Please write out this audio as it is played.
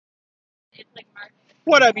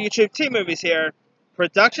What up, YouTube? T-Movies here.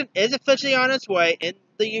 Production is officially on its way in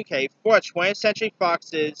the UK for 20th Century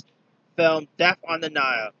Fox's film Death on the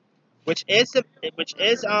Nile, which is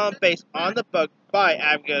based on the book by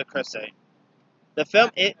Agatha Christie. The film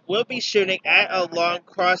it will be shooting at a Long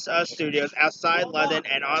Cross Studios outside London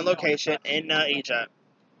and on location in Egypt.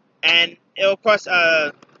 And it'll of course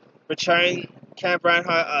return Kenneth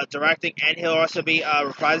Branagh directing, and he'll also be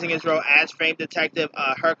reprising his role as famed detective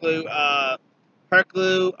Hercule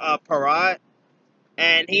Poirot,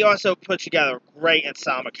 and he also put together a great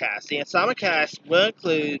ensemble cast. The ensemble cast will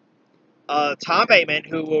include Tom Bateman,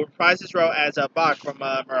 who will reprise his role as Bach from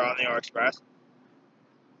Murder on the Orient Express.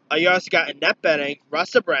 You also got Annette Bening,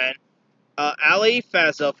 Russell Brand, Ali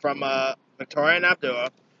Fazil from Victoria and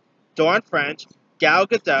Abdullah, Dawn French, Gal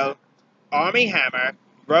Gadot, Armie Hammer,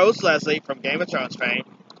 Rose Leslie from Game of Thrones fame,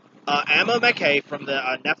 Emma McKay from the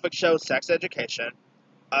Netflix show Sex Education,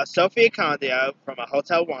 Sophia Condio from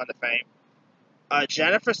Hotel Wanda fame,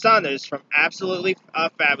 Jennifer Saunders from Absolutely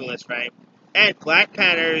Fabulous fame, and Black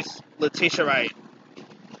Panther's Letitia Wright.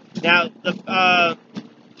 Now,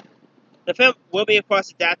 the film will be, of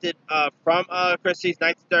course, adapted from Christie's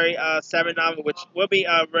 1937 novel, which will be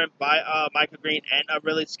written by Michael Green and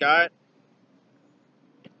Ridley Scott.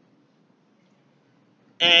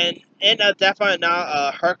 And in Death on the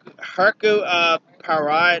Nile, Hercule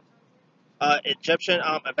Poirot, Egyptian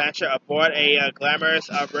adventure aboard a glamorous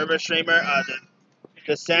river steamer,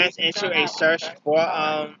 descends into a search for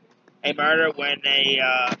a murder when a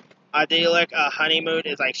idyllic honeymoon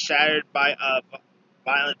is shattered by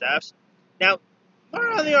violent deaths. Now,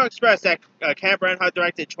 Murder on the Orient Express that Kenneth Branagh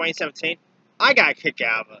directed in 2017, I got a kick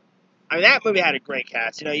out of it. I mean, that movie had a great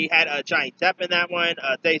cast. You had Johnny Depp in that one,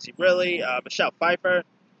 Daisy Ridley, Michelle Pfeiffer.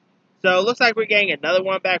 So it looks like we're getting another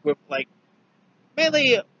one back with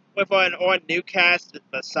mainly with an all new cast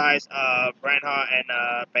besides Branagh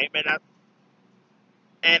and Bateman.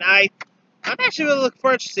 And I'm actually really looking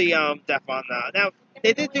forward to see Death on Nile. Now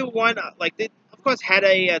they did do one they of course had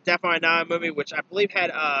a Death on Nile movie, which I believe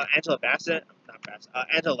had Angela Bassett, not Bassett,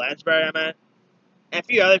 Angela Lansbury, I meant, and a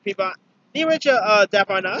few other people. The original Death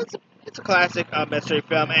on Nile, it's a classic mystery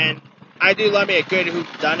film, and I do love me a good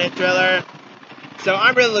whodunit thriller. So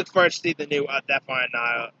I'm really looking forward to see the new Death on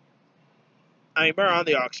Nile. I mean, Murder on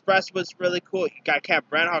the Orient Express was really cool. You got Kenneth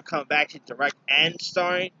Branagh coming back to direct and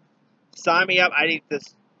starring. Sign me up. I think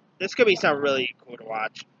this could be something really cool to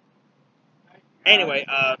watch. Anyway,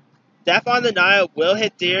 Death on the Nile will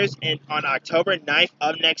hit theaters on October 9th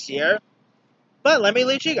of next year. But let me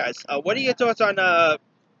leave you guys. What are your thoughts on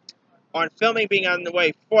filming being on the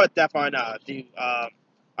way for Death on the Nile?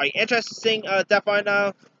 Are you interested in seeing Death on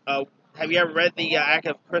the Nile? Have you ever read the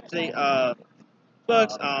Agatha Christie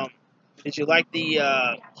books? Did you like the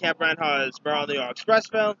Kenneth Branagh's Murder on the Orient Express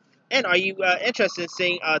film? And are you interested in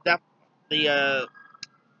seeing Kenneth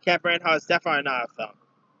Branagh's Death on the Nile film?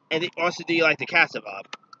 And also, do you like the cast of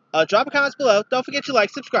Drop a comments below. Don't forget to like,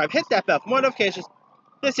 subscribe, hit that bell for more notifications.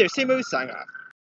 This here, C-Movie signing off.